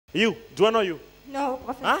You, do I know you? No,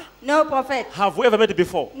 prophet. Huh? No, prophet. Have we ever met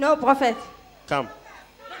before? No, prophet. Come.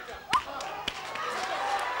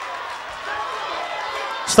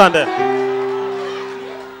 Stand there.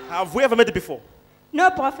 Have we ever met before? No,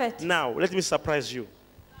 prophet. Now, let me surprise you.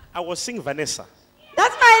 I was seeing Vanessa.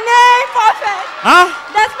 That's my name, prophet. Huh?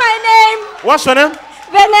 That's my name. What's your name?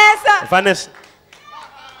 Vanessa. Vanessa.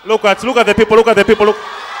 Look at the people, look at the people, look.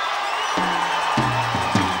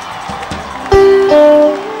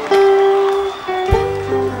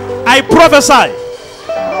 I prophesy.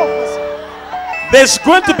 There's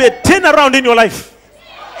going to be a turnaround in your life.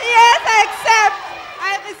 Yes, I accept.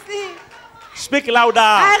 I receive. Speak louder.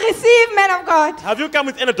 I receive, man of God. Have you come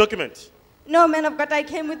with any document? No, man of God, I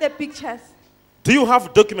came with the pictures. Do you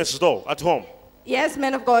have documents though at home? Yes,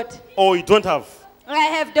 man of God. Or you don't have? I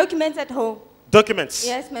have documents at home. Documents?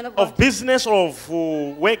 Yes, man of God. Of business or of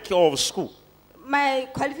work or of school? My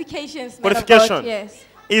qualifications, man Qualification? of God. Yes.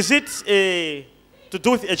 Is it to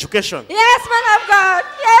do with education? Yes, man of God.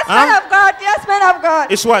 Yes, Huh? man of God. Yes, man of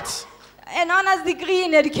God. It's what? An honors degree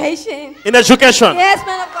in education. In education? Yes,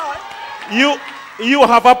 man of God. You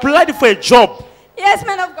have applied for a job. Yes,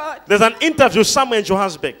 man of God. There's an interview somewhere in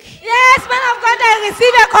Johannesburg. Yes, man of God. I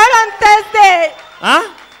received a call on Thursday. Huh?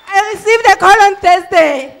 I received a call on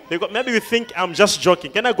Thursday. Maybe you think I'm just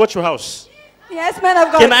joking. Can I go to your house? Yes, man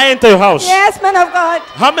of God. Can I enter your house? Yes, man of God.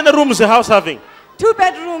 How many rooms is the house having? 2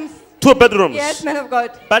 bedrooms. 2 bedrooms. Yes, man of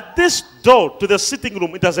God. But this door to the sitting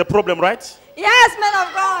room, it has a problem, right? Yes, man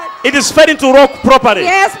of God. It is fed into rock properly.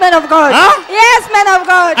 Yes, man of God. Huh? Yes, man of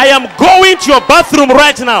God. I am going to your bathroom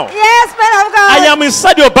right now. Yes, man of God. I am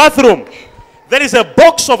inside your bathroom. There is a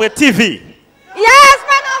box of a TV. Yes,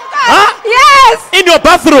 man of God. Huh? Yes. In your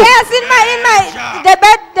bathroom. Yes,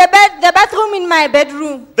 the bathroom in my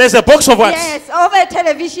bedroom. There's a box of what? Yes, over a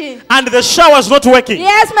television. And the shower is not working.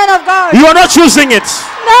 Yes, man of God. You are not using it.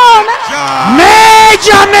 No, man.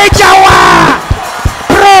 Major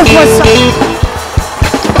Professor.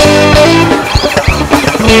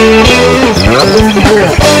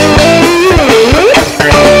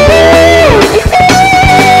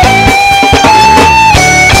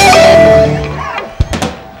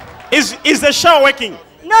 Is the shower working?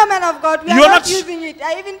 No, man of God. We You are are not not- using it.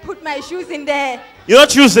 I even put my shoes in there. You're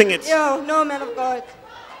not using it. Yo, no, man of God.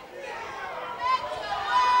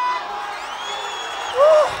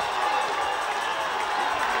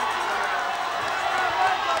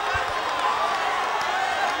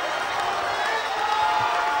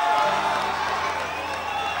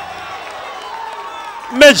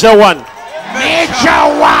 Major one.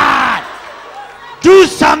 Major one. Do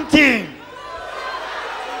something.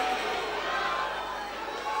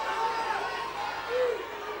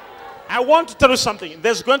 I want to tell you something.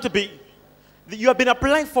 There's going to be, you have been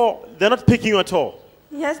applying for, they're not picking you at all.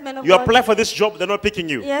 Yes, man of You God. apply for this job, they're not picking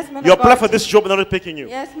you. Yes, man You of apply God. for this job, they're not picking you.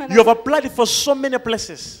 Yes, man You of have applied for so many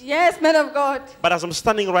places. Yes, man of God. But as I'm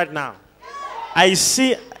standing right now, I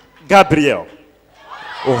see Gabriel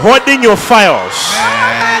holding your files.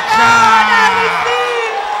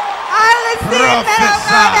 I receive, man of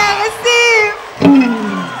God. I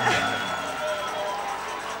receive.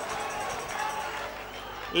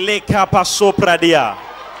 Lekapasopradia.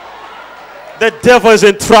 The devil is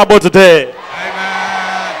in trouble today.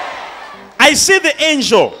 I see the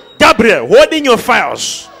angel, Gabriel, holding your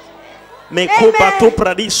files. Mekopato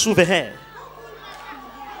suvehe. Amen.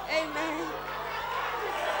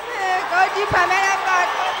 Go deeper, man of God.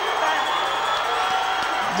 Go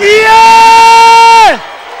deeper. Yeah!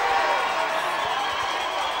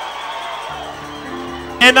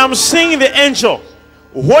 And I'm seeing the angel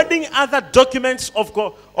holding other documents of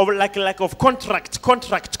contract.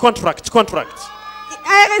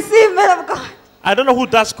 I receive, man of God. I don't know who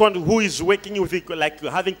does who is working with it, like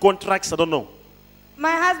having contracts. I don't know. My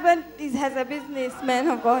husband has a business, man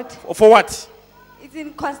of God. For what? It's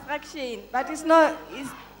in construction, but it's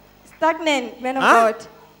stagnant, man of Huh? God.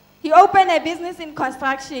 He opened a business in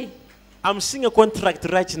construction. I'm seeing a contract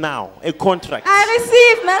right now. A contract. I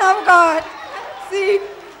receive, man of God.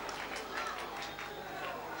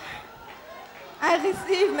 I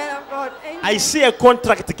receive, man of God. Amen. I see a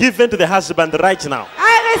contract given to the husband right now.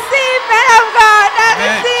 I receive, man of God. I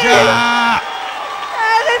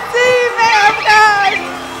receive, man of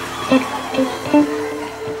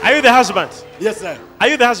God. Are you the husband? Yes, sir. Are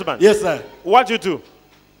you the husband? Yes, sir. What do you do?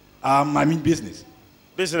 I'm in business.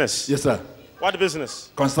 Business. Yes, sir. What business?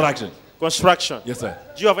 Construction. Construction. Yes, sir.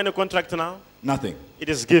 Do you have any contract now? Nothing. It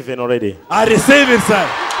is given already. I receive it, sir.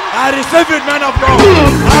 I receive it, man of God.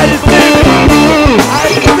 I receive it. I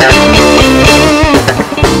receive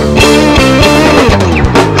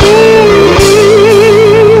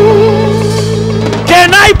it.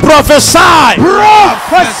 Can I I prophesy.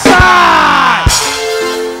 Prophesy.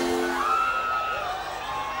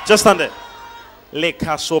 Just stand there.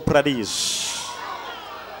 Leka sopradis.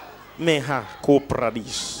 Meha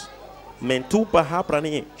kopradis. Mentupa ha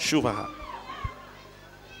prani shuvaha.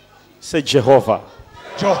 Say Jehovah.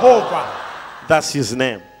 Jehovah. That's his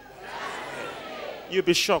name. You'll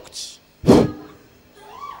be shocked.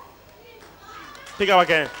 Pick up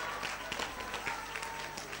again.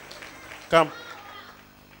 Come.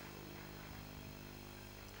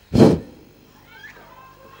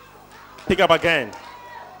 Pick up again.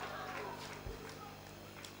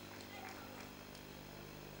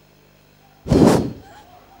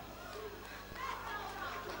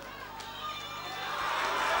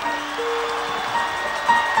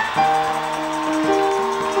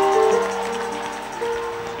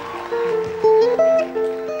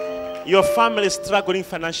 Your family is struggling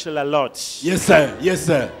financially a lot. Yes, sir. Yes,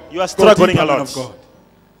 sir. You are struggling a Man lot. of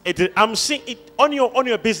God. I'm seeing it on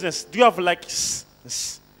your business. Do you have like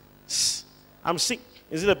I'm seeing,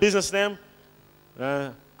 is it a business name?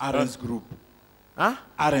 Aaron's Group. Huh?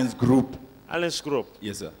 Aaron's Group. Allen's Group.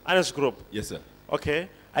 Yes, sir. Allen's Group. Yes, sir. Okay.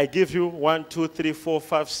 I give you 1, 2, 3, 4,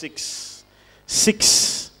 5, 6.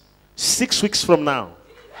 6 weeks from now.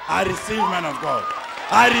 I receive, man of God.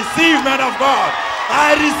 I receive, man of God.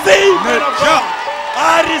 I receive, man of God.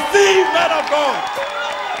 I receive, man of God.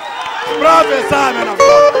 Prophesy, man of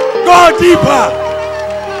God. Go deeper.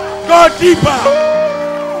 Go deeper.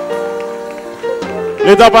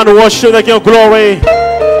 Lift up and worship the King of Glory.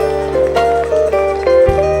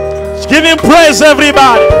 Give him praise,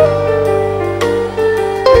 everybody.